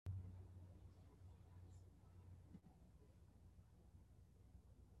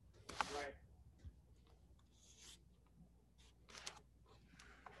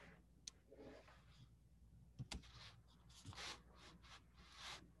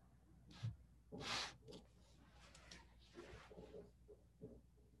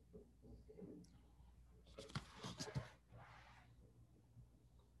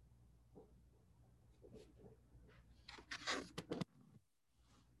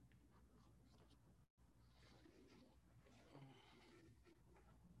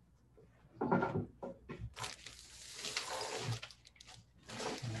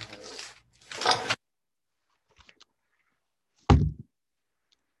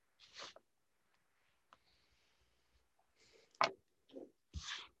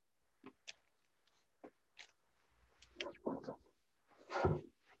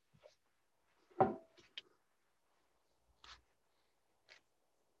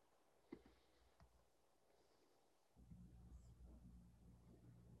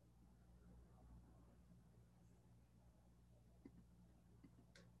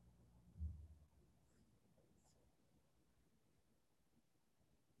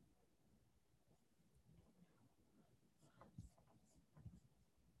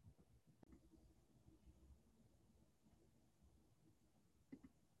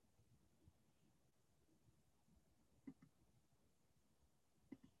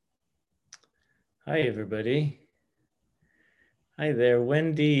Hi, everybody. Hi there,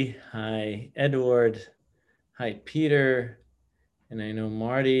 Wendy. Hi, Edward. Hi, Peter. And I know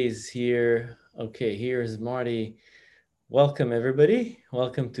Marty's here. Okay, here's Marty. Welcome, everybody.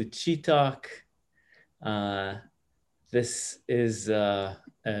 Welcome to Chi Talk. This is a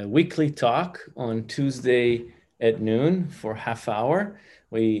weekly talk on Tuesday at noon for half hour.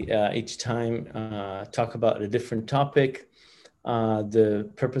 We each time talk about a different topic. The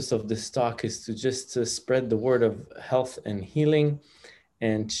purpose of this talk is to just spread the word of health and healing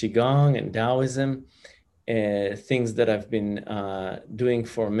and Qigong and Taoism, things that I've been doing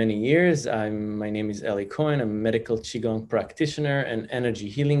for many years. My name is Eli Cohen. I'm a medical Qigong practitioner and energy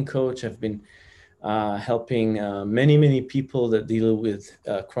healing coach. I've been helping many people that deal with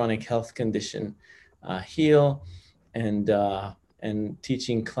chronic health condition heal, and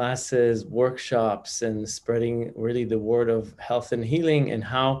teaching classes, workshops, and spreading really the word of health and healing, and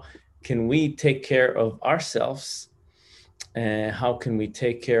how can we take care of ourselves, and how can we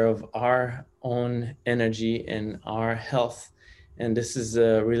take care of our own energy and our health. And this is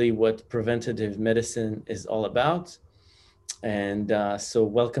really what preventative medicine is all about. And so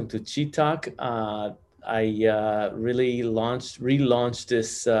welcome to Chi Talk. I really relaunched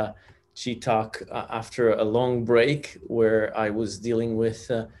this Chi Talk after a long break where I was dealing with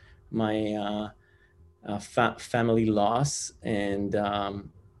my family loss, and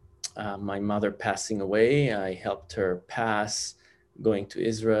my mother passing away. I helped her pass, going to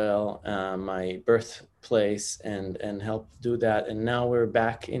Israel, my birthplace, and helped do that. And now we're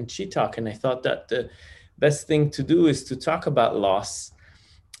back in Chi Talk. And I thought that the best thing to do is to talk about loss,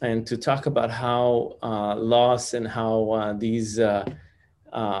 and to talk about how loss and how these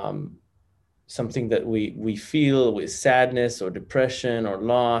something that we feel with sadness or depression or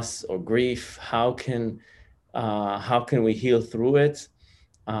loss or grief, how can we heal through it?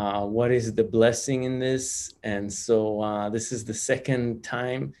 What is the blessing in this? And so this is the second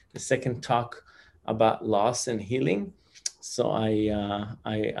talk about loss and healing. So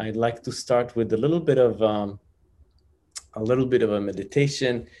I'd like to start with a little bit of a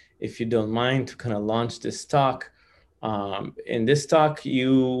meditation, if you don't mind, to kind of launch this talk. In this talk,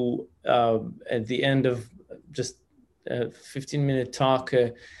 you at the end of just a 15-minute talk,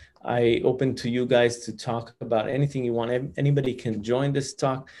 I open to you guys to talk about anything you want. Anybody can join this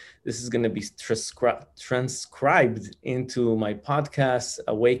talk. This is going to be transcribed into my podcast,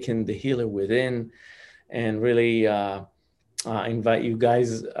 Awaken the Healer Within, and really invite you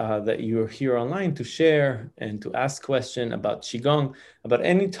guys that you're here online to share and to ask questions about Qigong, about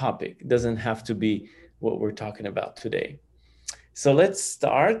any topic. It doesn't have to be what we're talking about today. So let's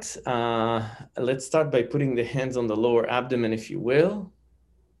start. Let's start by putting the hands on the lower abdomen, if you will,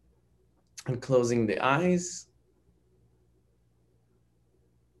 and closing the eyes.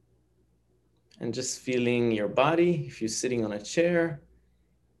 And just feeling your body, if you're sitting on a chair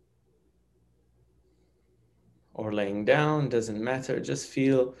or laying down, doesn't matter. Just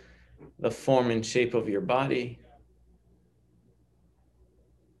feel the form and shape of your body.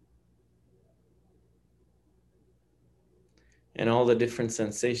 And all the different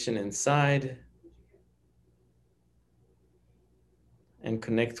sensation inside. And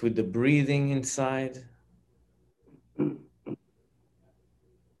connect with the breathing inside.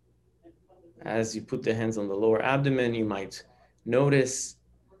 As you put the hands on the lower abdomen, you might notice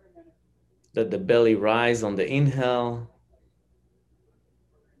that the belly rises on the inhale,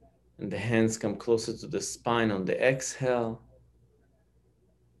 and the hands come closer to the spine on the exhale.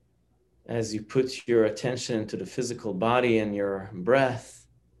 As you put your attention into the physical body and your breath,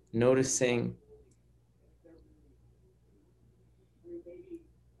 noticing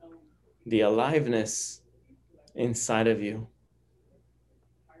the aliveness inside of you.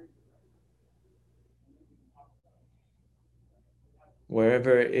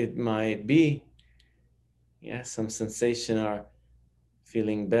 Wherever it might be, some sensation are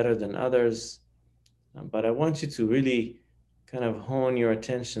feeling better than others, but I want you to really kind of hone your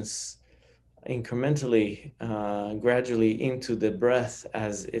attentions incrementally, gradually into the breath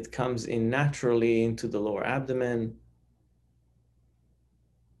as it comes in naturally into the lower abdomen.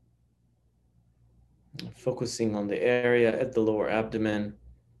 Focusing on the area at the lower abdomen,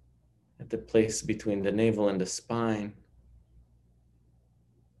 at the place between the navel and the spine.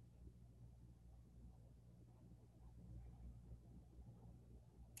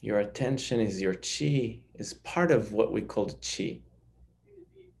 Your attention is your qi, is part of what we call qi.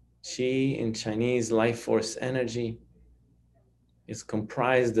 Qi in Chinese, life force energy, is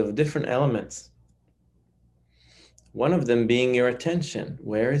comprised of different elements. One of them being your attention.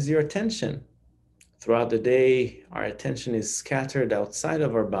 Where is your attention? Throughout the day, our attention is scattered outside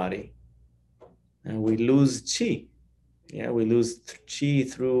of our body. And we lose chi. Yeah, we lose chi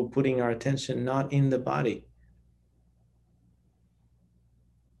through putting our attention not in the body.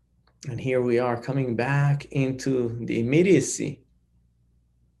 And here we are coming back into the immediacy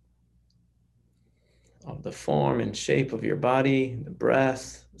of the form and shape of your body, the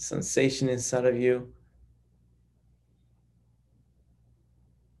breath, the sensation inside of you.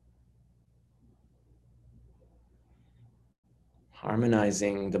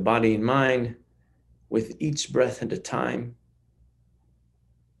 Harmonizing the body and mind with each breath at a time.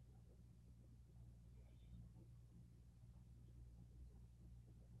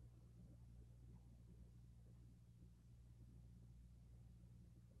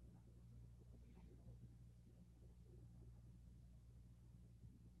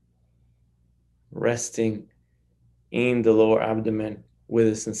 Resting in the lower abdomen with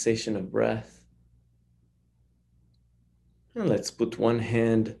a sensation of breath. And let's put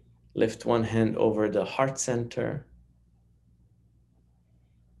lift one hand over the heart center.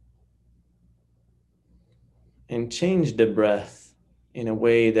 And change the breath in a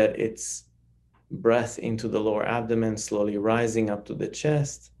way that it's breath into the lower abdomen, slowly rising up to the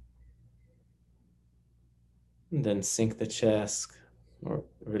chest. And then sink the chest or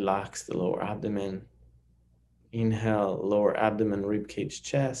relax the lower abdomen. Inhale, lower abdomen, ribcage,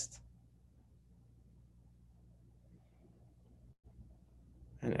 chest.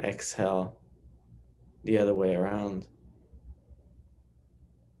 And exhale the other way around.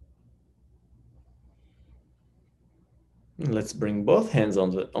 And let's bring both hands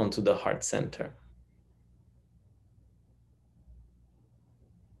onto the heart center.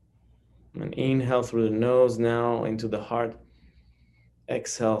 And inhale through the nose now into the heart.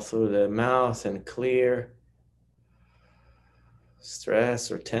 Exhale through the mouth and clear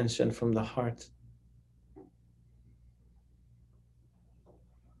stress or tension from the heart.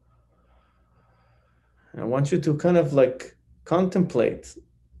 I want you to kind of like contemplate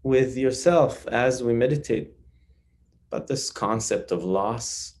with yourself as we meditate about this concept of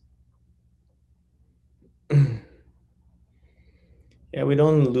loss. Yeah, we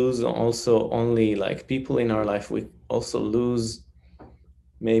don't lose also only like people in our life, we also lose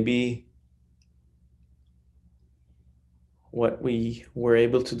maybe what we were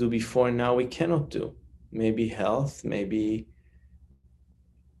able to do before, now we cannot do. Maybe health, maybe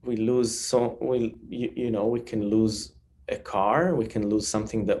we lose we can lose a car, we can lose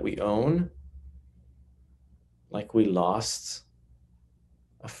something that we own, like we lost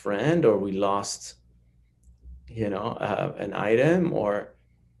a friend or we lost an item or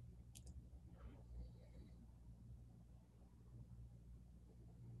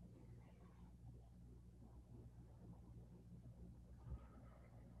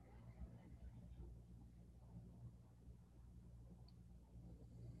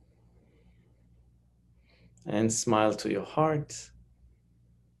and smile to your heart.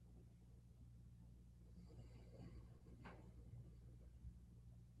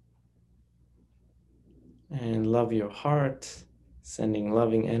 And love your heart, sending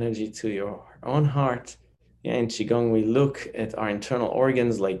loving energy to your own heart. Yeah, in Qigong, we look at our internal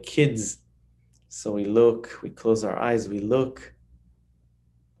organs like kids. So we close our eyes, we look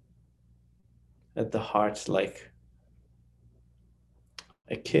at the heart like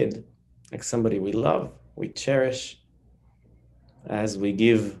a kid, like somebody we love, we cherish. As we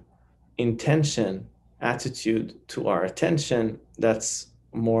give intention, attitude to our attention, that's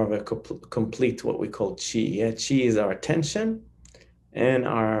more of a complete what we call qi. Yeah, qi is our attention and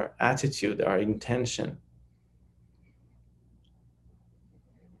our attitude, our intention.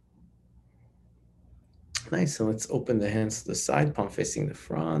 Nice. So let's open the hands to the side, palm facing the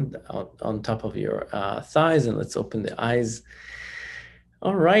front, out on top of your thighs, and let's open the eyes.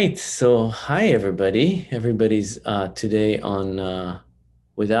 All right. So hi everybody. Everybody's today on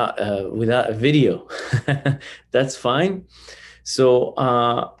without a video. That's fine. So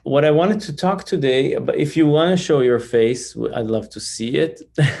what I wanted to talk today, but if you want to show your face, I'd love to see it.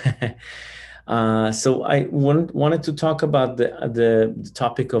 So I wanted to talk about the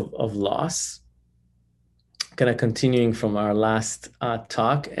topic of loss, kind of continuing from our last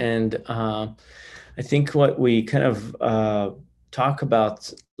talk. And I think what we kind of talked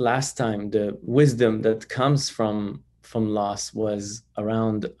about last time, the wisdom that comes from loss was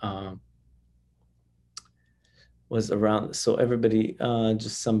around so everybody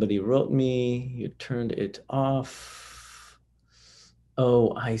just somebody wrote me, you turned it off.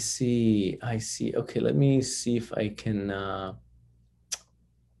 Oh, I see. Okay, let me see if I can uh,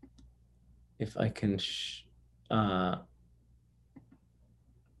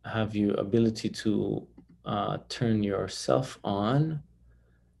 have you ability to turn yourself on.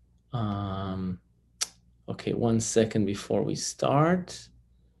 Okay, 1 second before we start.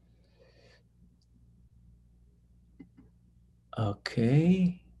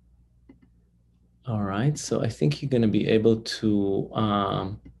 Okay. All right, so I think you're going to be able to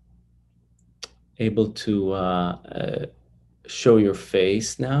show your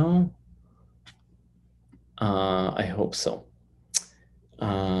face now. I hope so.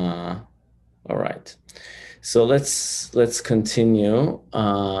 All right, so let's continue.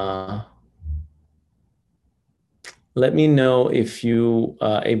 Let me know if you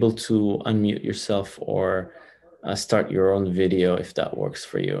able to unmute yourself or start your own video if that works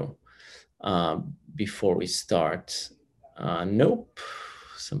for you before we start. Nope.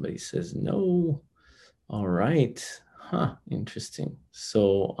 Somebody says no. All right. Huh. Interesting.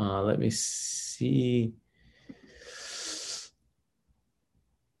 So let me see.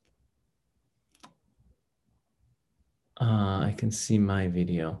 I can see my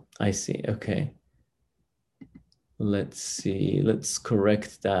video. I see. Okay. Let's see. Let's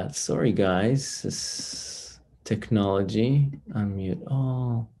correct that. Sorry, guys. This technology. Unmute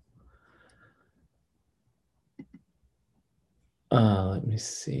all. Let me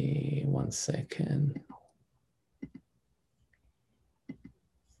see. 1 second.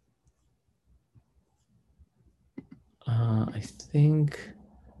 I think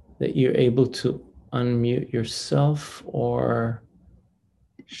that you're able to unmute yourself or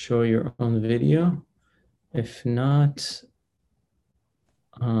show your own video. If not,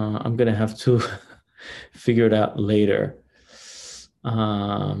 I'm gonna have to figure it out later.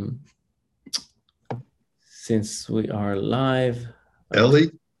 Since we are live.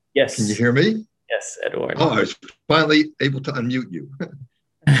 Ellie? Yes. Can you hear me? Yes, Edward. Oh, I was finally able to unmute you.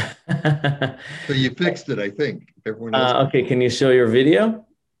 So you fixed it, I think. Everyone else. Okay, can you show your video?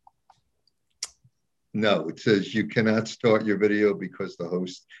 No, it says you cannot start your video because the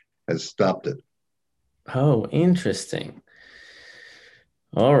host has stopped it. Oh, interesting.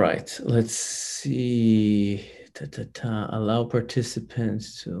 All right, let's see. Allow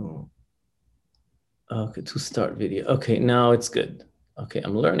participants to start video. Okay, now it's good. Okay,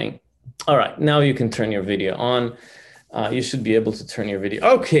 I'm learning. All right, now you can turn your video on. You should be able to turn your video.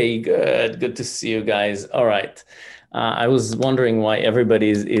 Okay, good to see you guys. All right. I was wondering why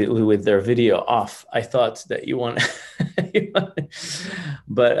everybody's with their video off. I thought that you want,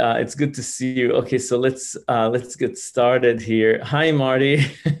 but it's good to see you. Okay, so let's get started here. Hi,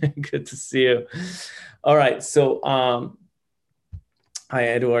 Marty. Good to see you. All right, so hi,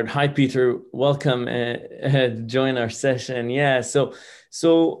 Edward. Hi, Peter. Welcome. Join our session. Yeah.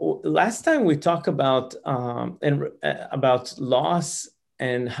 So last time we talked about about loss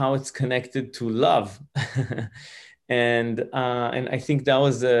and how it's connected to love, and I think that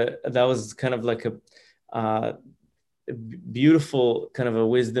was kind of like a beautiful kind of a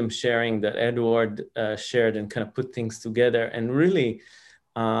wisdom sharing that Edward shared and kind of put things together. And really,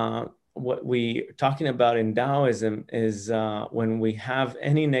 what we're talking about in Taoism is when we have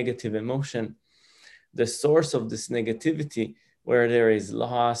any negative emotion, the source of this negativity, where there is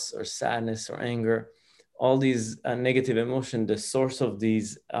loss or sadness or anger, all these negative emotion, the source of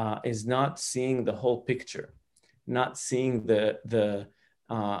these is not seeing the whole picture, not seeing the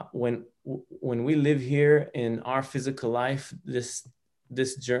when we live here in our physical life, this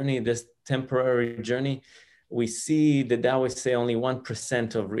journey, this temporary journey, we see the Taoists say only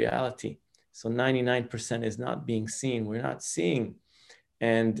 1% of reality. So 99% is not being seen. We're not seeing.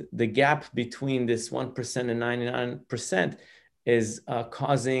 And the gap between this 1% and 99% is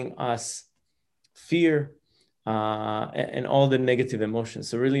causing us fear and all the negative emotions.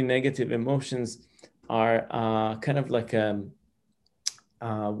 So really negative emotions are kind of like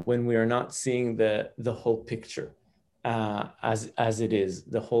when we are not seeing the whole picture as it is,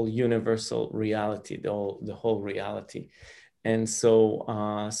 the whole universal reality, the whole reality. And so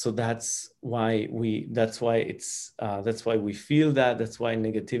so that's why we feel that. That's why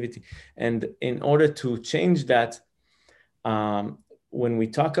negativity. And in order to change that, when we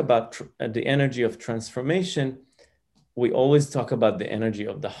talk about the energy of transformation, we always talk about the energy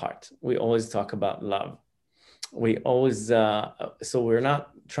of the heart. We always talk about love. We always so we're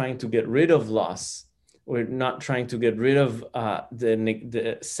not trying to get rid of loss. We're not trying to get rid of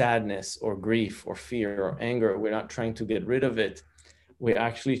the sadness or grief or fear or anger. We're not trying to get rid of it. We're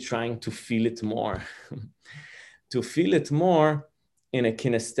actually trying to feel it more. To feel it more in a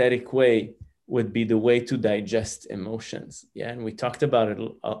kinesthetic way would be the way to digest emotions. Yeah, and we talked about it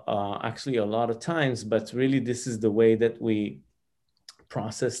actually a lot of times, but really this is the way that we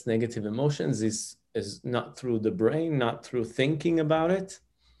process negative emotions is not through the brain, not through thinking about it,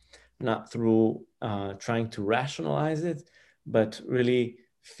 not through trying to rationalize it, but really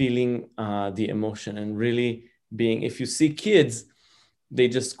feeling the emotion and really being, if you see kids, they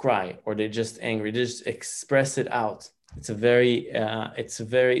just cry or they're just angry, they just express it out. It's a very,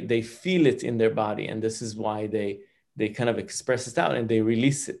 they feel it in their body. And this is why they kind of express it out and they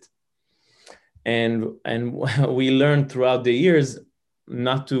release it. And we learned throughout the years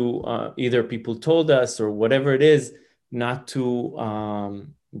not to, either people told us or whatever it is, not to,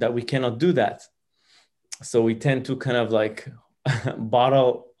 that we cannot do that. So we tend to kind of like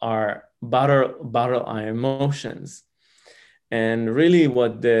bottle our emotions. And really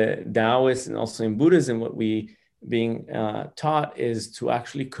what the Taoists and also in Buddhism, what we being taught is to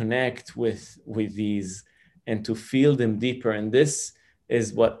actually connect with these and to feel them deeper. And this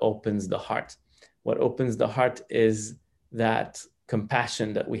is what opens the heart. What opens the heart is that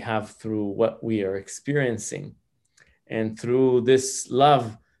compassion that we have through what we are experiencing. And through this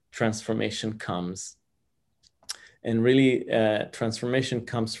love, transformation comes. And really, transformation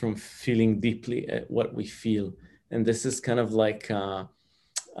comes from feeling deeply what we feel. And this is kind of like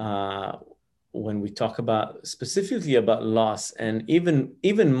when we talk about specifically about loss, and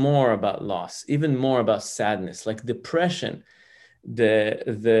even more about loss, even more about sadness, like depression. I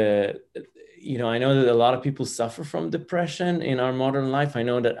know that a lot of people suffer from depression in our modern life. I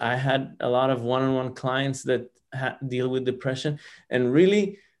know that I had a lot of one-on-one clients that deal with depression, and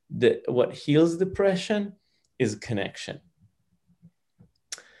really, what heals depression is connection.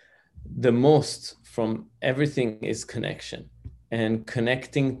 The most from everything is connection, and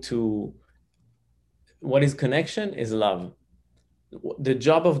connecting to what is connection is love. The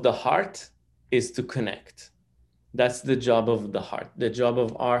job of the heart is to connect. That's the job of the heart. The job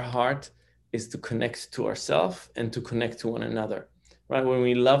of our heart is to connect to ourselves and to connect to one another, right? When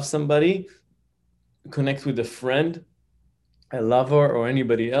we love somebody, connect with a friend, a lover, or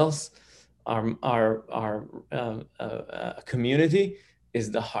anybody else, our community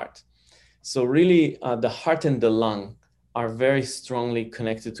is the heart. So really, the heart and the lung are very strongly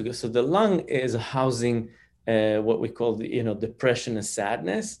connected together. So the lung is housing what we call depression and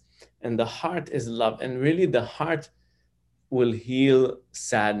sadness, and the heart is love. And really, the heart will heal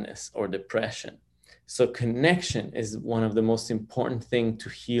sadness or depression. So connection is one of the most important things to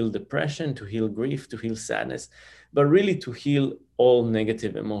heal depression, to heal grief, to heal sadness, but really to heal all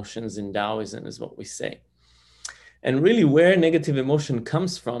negative emotions in Taoism is what we say. And really, where negative emotion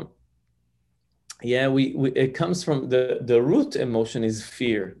comes from, it comes from the root emotion is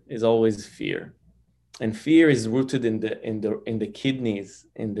fear, is always fear. And fear is rooted in the kidneys.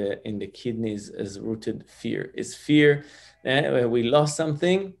 In the kidneys is rooted fear. Is fear we lost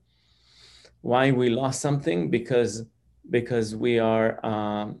something. Why we lost something? Because we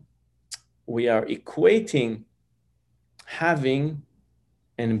are equating having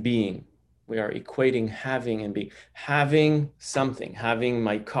and being. We are equating having and being. Having something, having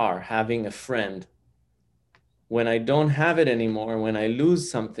my car, having a friend. When I don't have it anymore, when I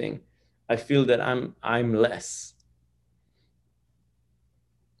lose something, I feel that I'm less.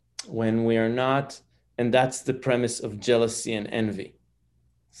 When we are not, and that's the premise of jealousy and envy.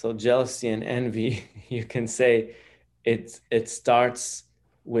 So jealousy and envy, you can say it starts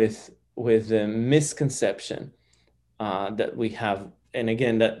with a misconception that we have. And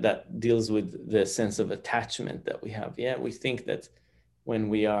again, that deals with the sense of attachment that we have. Yeah, we think that when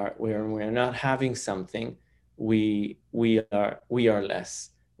we are not having something, we are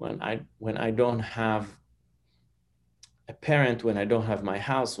less. When I don't have a parent, when I don't have my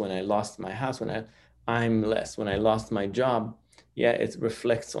house, when I lost my house, I'm less. When I lost my job, yeah, it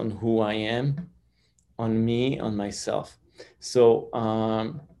reflects on who I am, on me, on myself. So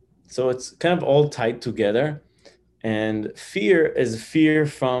so it's kind of all tied together. And fear is fear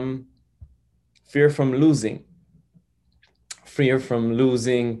from losing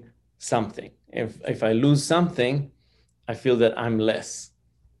something. If I lose something, I feel that I'm less.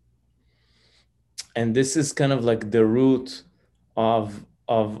 And this is kind of like the root of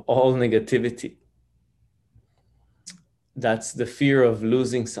all negativity. That's the fear of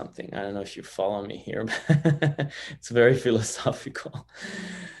losing something. I don't know if you follow me here, but it's very philosophical.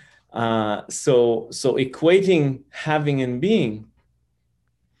 So equating having and being,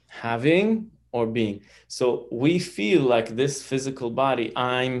 having or being. So we feel like this physical body,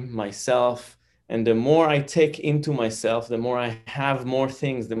 I'm myself, and the more I take into myself, the more I have more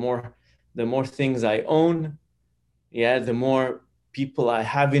things, the more things I own, yeah, the more people I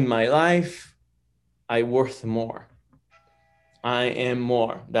have in my life, I worth more. I am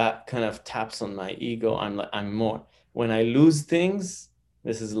more. That kind of taps on my ego. I'm more. When I lose things,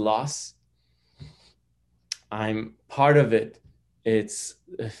 this is loss. I'm part of it. It's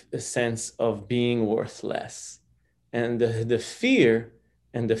a sense of being worth less. And the fear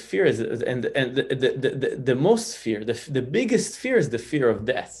And the fear is, and the most fear, the biggest fear is the fear of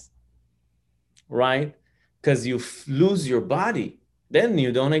death, right? Because you lose your body, then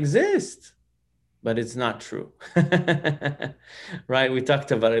you don't exist. But it's not true, right? We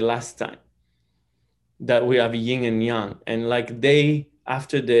talked about it last time, that we have yin and yang, and like day,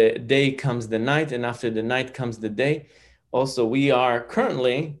 after the day comes the night, and after the night comes the day. Also, we are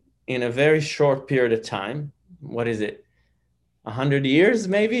currently in a very short period of time. What is it? 100 years,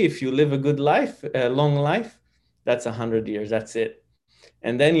 maybe, if you live a good life, a long life, that's 100 years, that's it.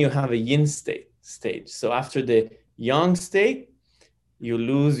 And then you have a yin stage. So after the yang state, you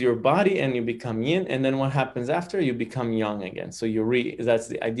lose your body and you become yin. And then what happens after? You become yang again. So that's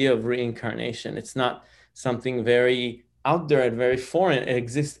the idea of reincarnation. It's not something very out there and very foreign. It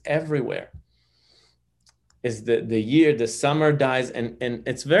exists everywhere. Is the summer dies, and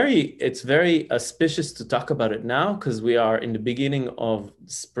it's very auspicious to talk about it now, because we are in the beginning of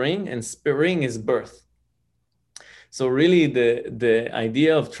spring, and spring is birth. So really the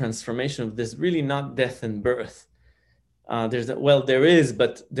idea of transformation of this, really not death and birth. There is,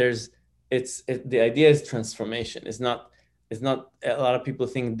 but the idea is transformation. It's not a lot of people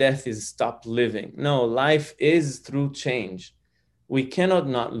think death is stop living. No, life is through change. We cannot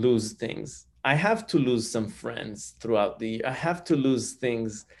not lose things. I have to lose some friends throughout the year. I have to lose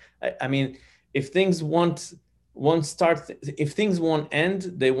things. I mean, if things won't start, if things won't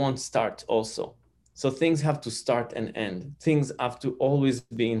end, they won't start also. So things have to start and end. Things have to always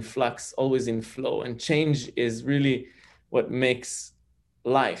be in flux, always in flow. And change is really what makes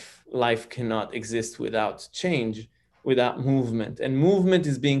life. Life cannot exist without change, without movement. And movement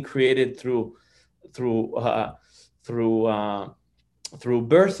is being created through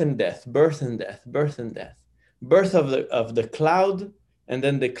birth and death, birth and death, birth and death. Birth of the cloud, and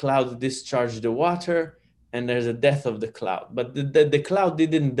then the cloud discharged the water, and there's a death of the cloud. But the cloud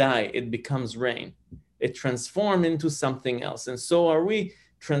didn't die, it becomes rain. It transformed into something else. And so are we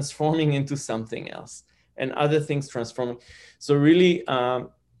transforming into something else, and other things transforming. So really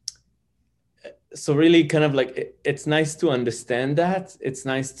kind of like, it's nice to understand that. It's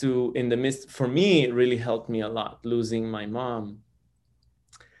nice to, in the midst, for me, it really helped me a lot, losing my mom.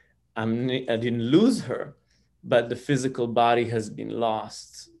 I didn't lose her, but the physical body has been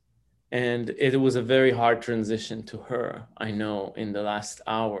lost. And it was a very hard transition to her, I know, in the last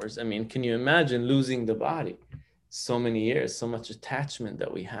hours. I mean, can you imagine losing the body? So many years, so much attachment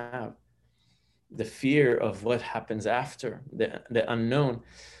that we have, the fear of what happens after, the unknown.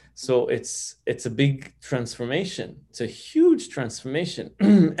 So it's a big transformation. It's a huge transformation,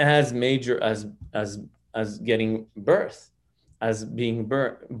 as major as getting birth, as being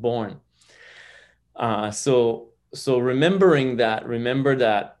born. So remember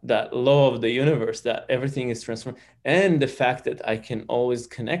that law of the universe, that everything is transformed, and the fact that I can always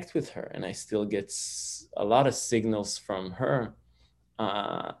connect with her, and I still get a lot of signals from her.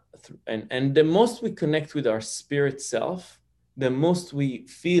 And the most we connect with our spirit self, the most we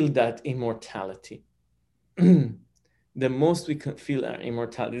feel that immortality. The most we can feel our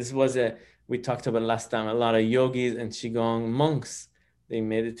immortality. We talked about last time, a lot of yogis and Qigong monks, they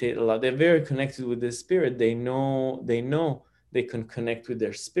meditate a lot. They're very connected with the spirit. They know they can connect with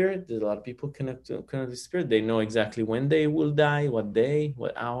their spirit. There's a lot of people connect with spirit. They know exactly when they will die, what day,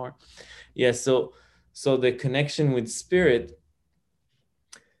 what hour. Yeah, so the connection with spirit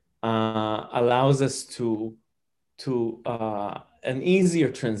allows us to an easier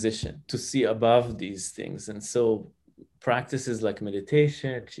transition to see above these things. And so practices like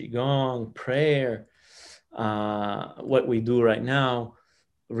meditation, Qigong, prayer, what we do right now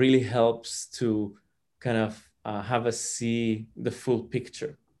really helps to kind of have us see the full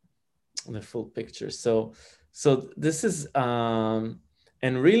picture. So this is and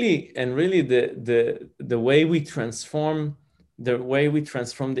really the way we transform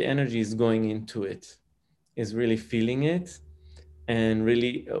the energy is going into it, is really feeling it, and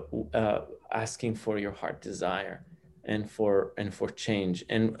really asking for your heart desire and for change.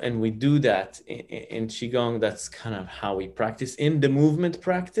 And we do that in Qigong. That's kind of how we practice in the movement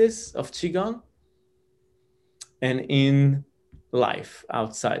practice of Qigong, and in life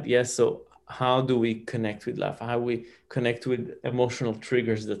outside. Yes. So how do we connect with life? How we connect with emotional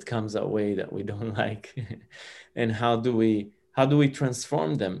triggers that comes our way that we don't like? And how do we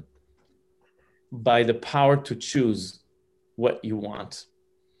transform them? By the power to choose what you want,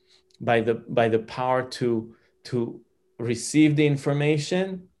 by the power to receive the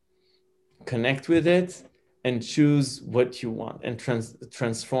information, connect with it, and choose what you want, and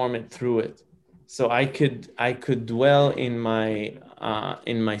transform it through it. So I could dwell in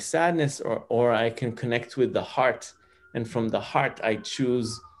my sadness, or I can connect with the heart And from the heart, I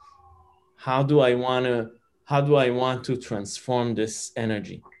choose how do I want to transform this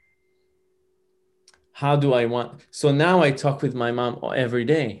energy? How do I want? So now I talk with my mom every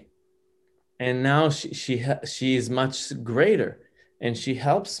day, and now she is much greater, and she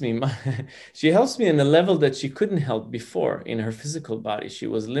helps me. She helps me in a level that she couldn't help before in her physical body. She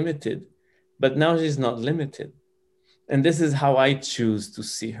was limited, but now she's not limited. And this is how I choose to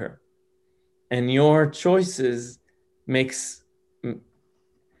see her. And your choices makes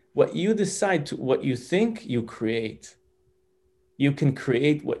what you decide to, what you think, you create. You can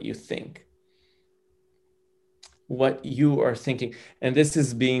create what you think, what you are thinking. And this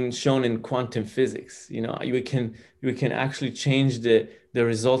is being shown in quantum physics. You know, you can actually change the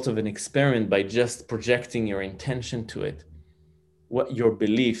result of an experiment by just projecting your intention to it, what your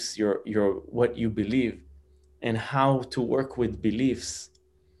beliefs, your what you believe, and how to work with beliefs,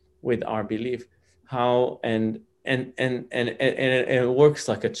 with our belief, how and it works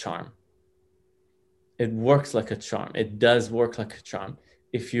like a charm. It works like a charm. It does work like a charm.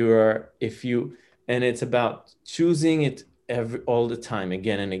 If you, and it's about choosing it all the time,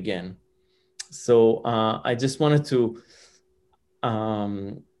 again and again. So I just wanted to,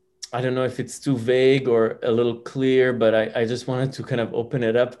 I don't know if it's too vague or a little clear, but I just wanted to kind of open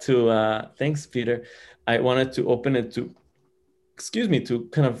it up to, thanks, Peter. I wanted to open it to, excuse me, to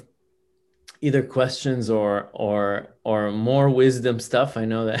kind of either questions or more wisdom stuff. I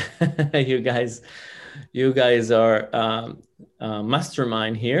know that you guys are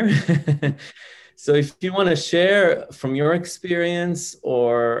mastermind here. So if you want to share from your experience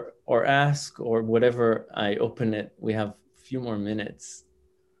or ask or whatever, I open it. We have a few more minutes.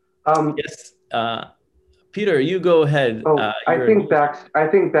 Yes, Peter, you go ahead. I think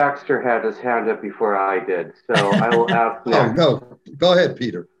Baxter had his hand up before I did, so I will ask next. Oh, no, go ahead,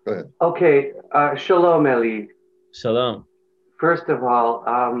 Peter. Go ahead. Okay, Shalom, Eli. Shalom. First of all,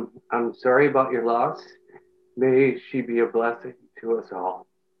 I'm sorry about your loss. May she be a blessing to us all.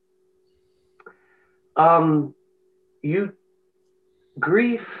 You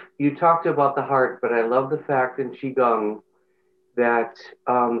talked about the heart, but I love the fact in Qigong that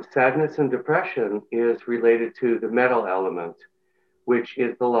sadness and depression is related to the metal element, which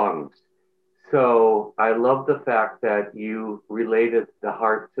is the lungs. So I love the fact that you related the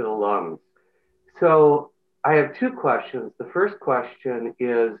heart to the lungs. So I have two questions. The first question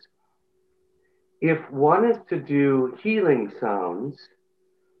is, if one is to do healing sounds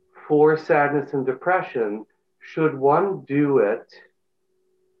for sadness and depression, should one do it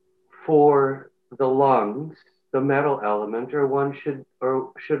for the lungs, the metal element,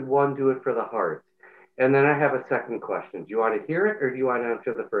 or should one do it for the heart? And then I have a second question. Do you want to hear it, or do you want to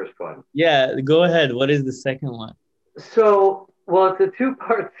answer the first one? Yeah, go ahead. What is the second one? So, well, it's a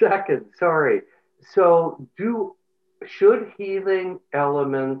two-part second. Sorry. So, should healing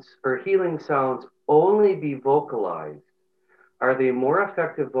elements or healing sounds only be vocalized? Are they more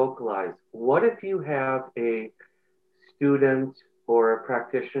effective vocalized? What if you have a student or a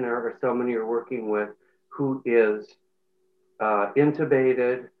practitioner or someone you're working with who is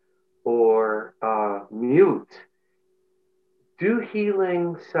intubated or mute? Do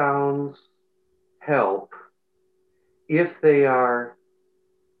healing sounds help if they are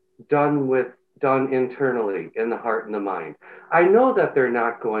done internally in the heart and the mind? I know that they're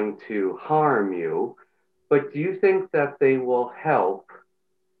not going to harm you, but do you think that they will help?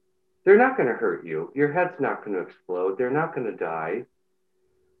 They're not going to hurt you. Your head's not going to explode. They're not going to die.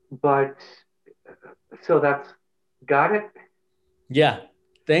 But so that's got it. Yeah.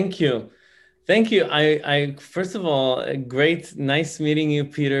 Thank you. Thank you. I first of all, great, nice meeting you,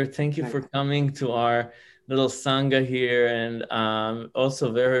 Peter. Thank you for coming to our little Sangha here, and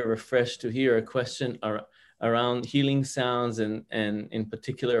also very refreshed to hear a question around healing sounds and in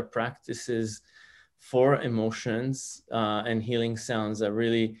particular practices for emotions, and healing sounds are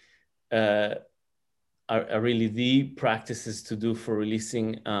really the practices to do for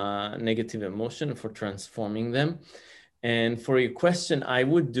releasing negative emotion, for transforming them. And for your question, I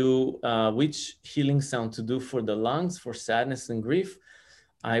would do which healing sound to do for the lungs, for sadness and grief.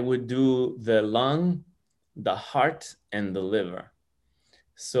 I would do the lung, the heart, and the liver.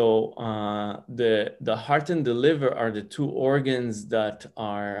 So the heart and the liver are the two organs that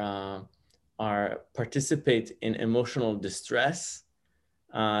are participate in emotional distress.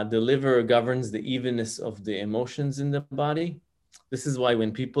 The liver governs the evenness of the emotions in the body. This is why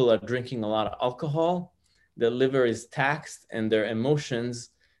when people are drinking a lot of alcohol, the liver is taxed and their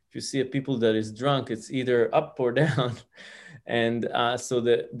emotions If you see a people that is drunk, it's either up or down. And so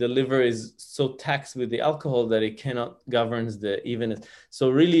the liver is so taxed with the alcohol that it cannot govern the evenness. So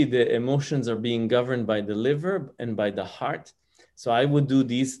really the emotions are being governed by the liver and by the heart. So I would do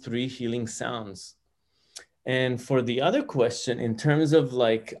these 3 healing sounds. And for the other question, in terms of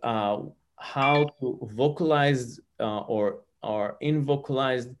like how to vocalize or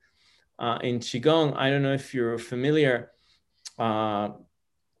invocalized in Qigong, I don't know if you're familiar.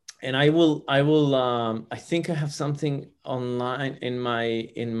 And I think I have something online in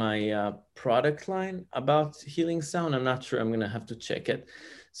my product line about healing sound. I'm not sure. I'm gonna have to check it,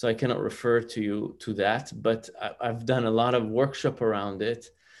 so I cannot refer to you to that. But I've done a lot of workshop around it.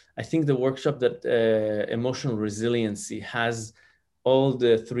 I think the workshop that emotional resiliency has all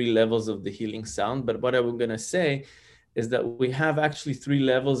the 3 levels of the healing sound. But what I'm gonna say is that we have actually 3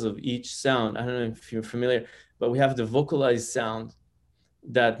 levels of each sound. I don't know if you're familiar, but we have the vocalized sound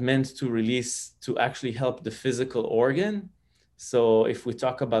that meant to release, to actually help the physical organ. So if we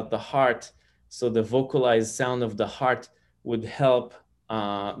talk about the heart, so the vocalized sound of the heart would help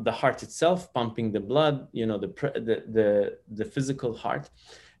the heart itself, pumping the blood, you know, the physical heart.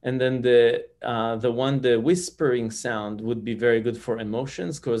 And then the whispering sound would be very good for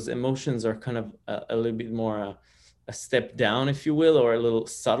emotions, because emotions are kind of a little bit more a step down, if you will, or a little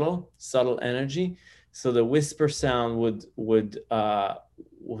subtle energy. So the whisper sound would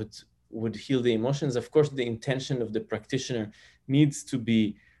heal the emotions. Of course, the intention of the practitioner needs to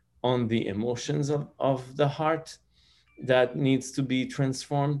be on the emotions of the heart that needs to be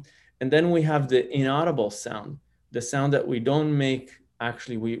transformed. And then we have the inaudible sound, the sound that we don't make.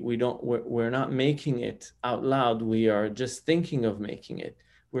 Actually, we're not making it out loud. We are just thinking of making it.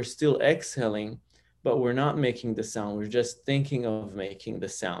 We're still exhaling, but we're not making the sound. We're just thinking of making the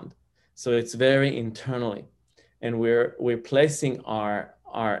sound. So it's very internally, and we're placing our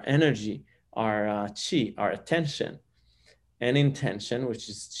energy, our chi, our attention and intention, which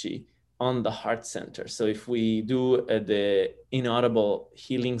is chi, on the heart center. So if we do the inaudible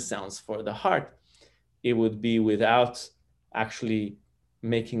healing sounds for the heart, it would be without actually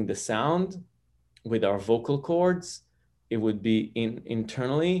making the sound with our vocal cords. It would be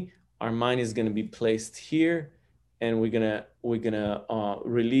internally. Our mind is going to be placed here, and we're gonna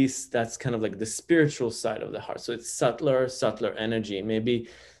release. That's kind of like the spiritual side of the heart. So it's subtler energy, maybe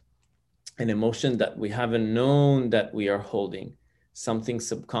an emotion that we haven't known that we are holding, something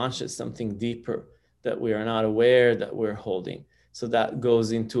subconscious, something deeper that we are not aware that we're holding. So that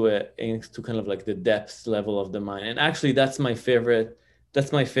goes into kind of like the depth level of the mind. And actually, that's my favorite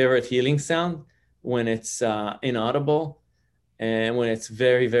healing sound, when it's inaudible and when it's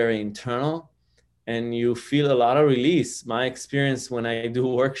very, very internal. And you feel a lot of release. My experience when I do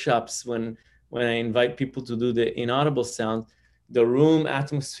workshops, when I invite people to do the inaudible sound, the room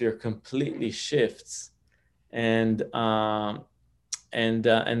atmosphere completely shifts, and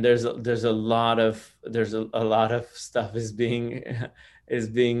there's a lot of stuff is being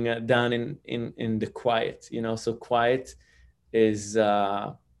done in the quiet, you know. So quiet is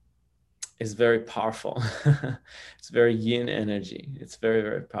very powerful. It's very yin energy. It's very,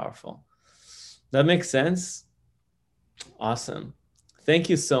 very powerful. That makes sense. Awesome. Thank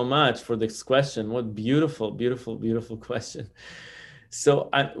you so much for this question. What beautiful, beautiful, beautiful question. So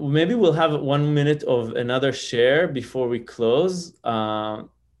maybe we'll have 1 minute of another share before we close.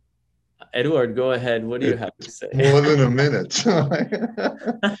 Edward, go ahead. What do you have to say? More than a minute.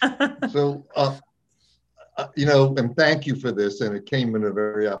 So, you know, and thank you for this. And it came in a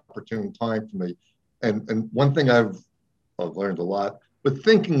very opportune time for me. And one thing I've learned a lot, but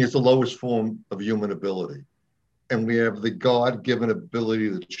thinking is the lowest form of human ability. And we have the God-given ability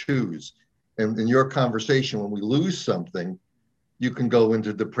to choose. And in your conversation, when we lose something, you can go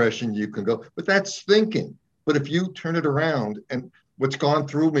into depression, but that's thinking. But if you turn it around, and what's gone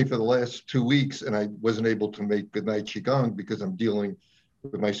through me for the last 2 weeks, and I wasn't able to make Goodnight Qigong because I'm dealing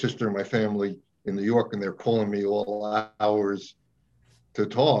with my sister and my family in New York, and they're calling me all hours to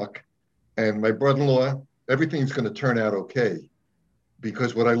talk. And my brother-in-law, everything's going to turn out okay.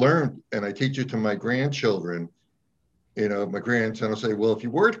 Because what I learned, and I teach it to my grandchildren, you know, my grandson will say, well, if you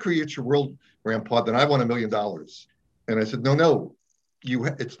were to create your world, Grandpa, then I want $1 million. And I said, no,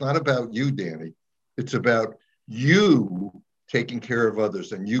 it's not about you, Danny. It's about you taking care of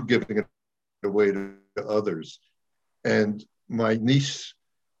others and you giving it away to others. And my niece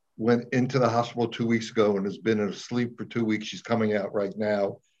went into the hospital 2 weeks ago and has been asleep for 2 weeks. She's coming out right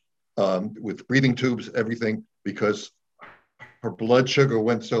now with breathing tubes, everything, because her blood sugar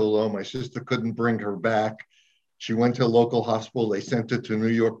went so low. My sister couldn't bring her back. She went to a local hospital. They sent her to New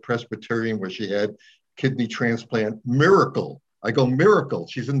York Presbyterian, where she had kidney transplant. Miracle. I go, miracle.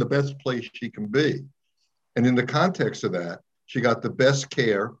 She's in the best place she can be. And in the context of that, she got the best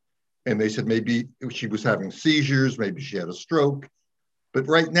care. And they said maybe she was having seizures, maybe she had a stroke. But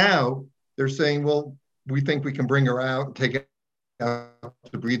right now, they're saying, well, we think we can bring her out and take out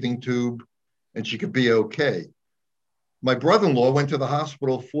the breathing tube and she could be okay. My brother-in-law went to the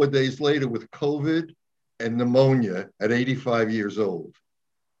hospital 4 days later with COVID and pneumonia at 85 years old.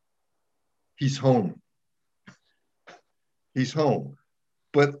 He's home. He's home.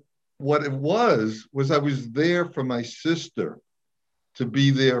 But what it was I was there for my sister to be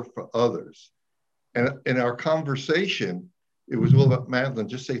there for others. And in our conversation, it was all about Madeline,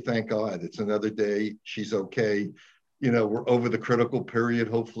 just say, thank God, it's another day, she's okay. You know, we're over the critical period,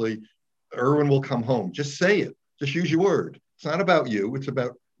 hopefully. Erwin will come home. Just say it, just use your word. It's not about you, it's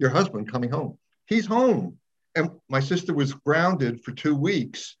about your husband coming home. He's home. And my sister was grounded for 2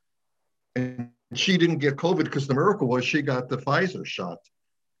 weeks and she didn't get COVID because the miracle was she got the Pfizer shot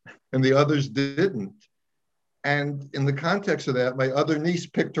and the others didn't. And in the context of that, my other niece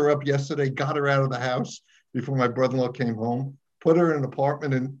picked her up yesterday, got her out of the house before my brother-in-law came home, put her in an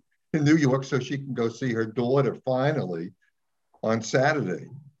apartment in New York so she can go see her daughter finally on Saturday.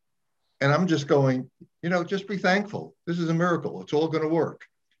 And I'm just going, you know, just be thankful. This is a miracle. It's all going to work,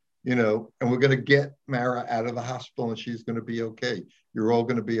 you know, and we're going to get Mara out of the hospital and she's going to be okay. You're all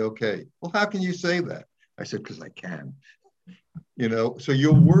going to be okay. Well, how can you say that? I said, because I can, you know, so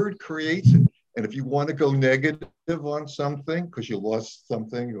your word creates it. And if you want to go negative on something because you lost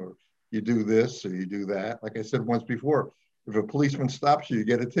something or you do this or you do that, like I said once before, if a policeman stops you, you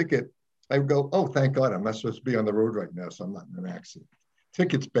get a ticket, I would go, oh, thank God, I'm not supposed to be on the road right now, so I'm not in an accident.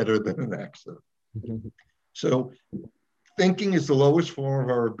 Ticket's better than an accident. So thinking is the lowest form of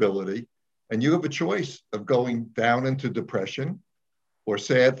our ability, and you have a choice of going down into depression or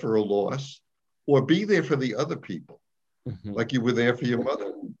sad for a loss, or be there for the other people, like you were there for your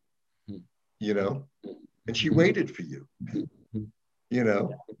mother. You know, and she waited for you, you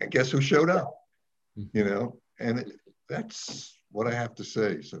know, and guess who showed up, you know, and that's what I have to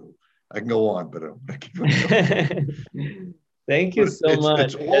say. So I can go on, but I keep going. Thank you so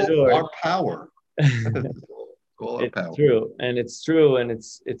much. It's all our power. All our power. True. And it's true. And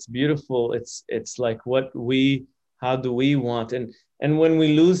it's beautiful. It's like how do we want? And when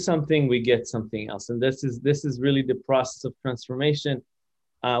we lose something, we get something else. And this is really the process of transformation.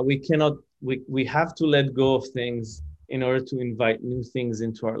 We have to let go of things in order to invite new things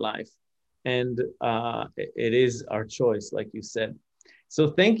into our life. And it is our choice, like you said.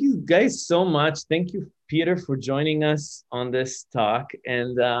 So thank you guys so much. Thank you, Peter, for joining us on this talk.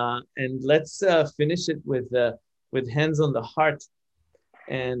 And let's finish it with hands on the heart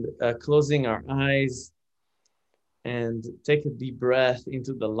and closing our eyes and take a deep breath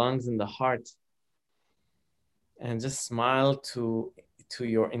into the lungs and the heart. And just smile to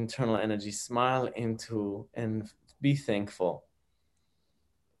your internal energy, smile into and be thankful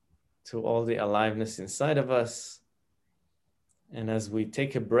to all the aliveness inside of us. And as we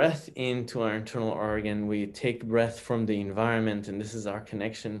take a breath into our internal organ, we take breath from the environment, and this is our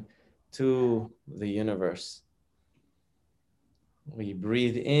connection to the universe. We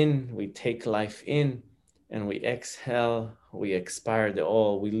breathe in, we take life in, and we exhale, we expire the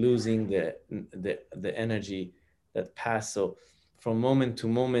all, we losing the energy that passed. So from moment to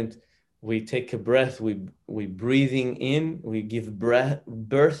moment, we take a breath, we breathing in, we give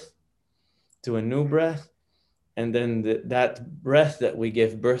birth to a new breath, and then that breath that we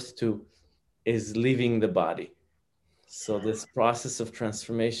give birth to is leaving the body. So this process of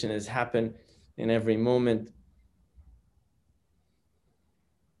transformation has happened in every moment.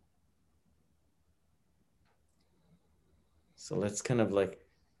 So let's kind of like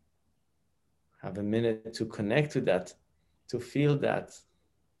have a minute to connect to that, to feel that.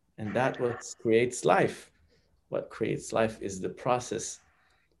 And that what creates life. What creates life is the process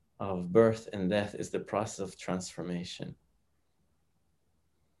of birth and death, is the process of transformation.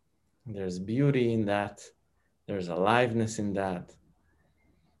 There's beauty in that. There's aliveness in that.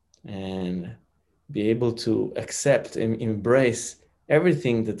 And be able to accept and embrace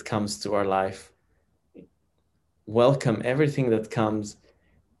everything that comes to our life. Welcome everything that comes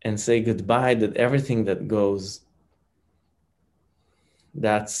and say goodbye to everything that goes.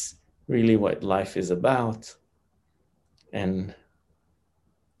 That's really what life is about. And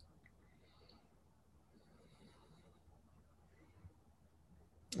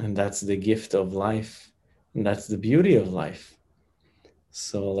that's the gift of life. And that's the beauty of life.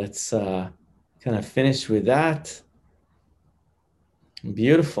 So let's kind of finish with that.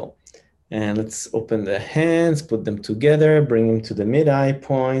 Beautiful. And let's open the hands, put them together, bring them to the mid-eye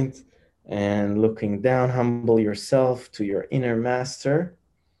point, And looking down, humble yourself to your inner master.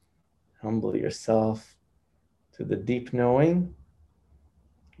 Humble yourself to the deep knowing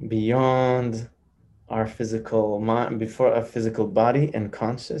beyond our physical mind, before our physical body and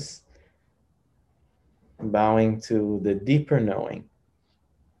conscious. Bowing to the deeper knowing,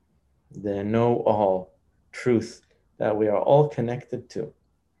 the know-all truth that we are all connected to.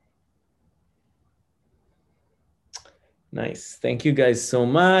 Nice. Thank you guys so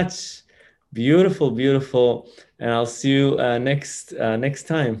much. Beautiful, beautiful. And I'll see you next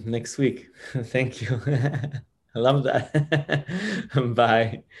time, next week. Thank you. I love that.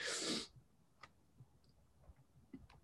 Bye.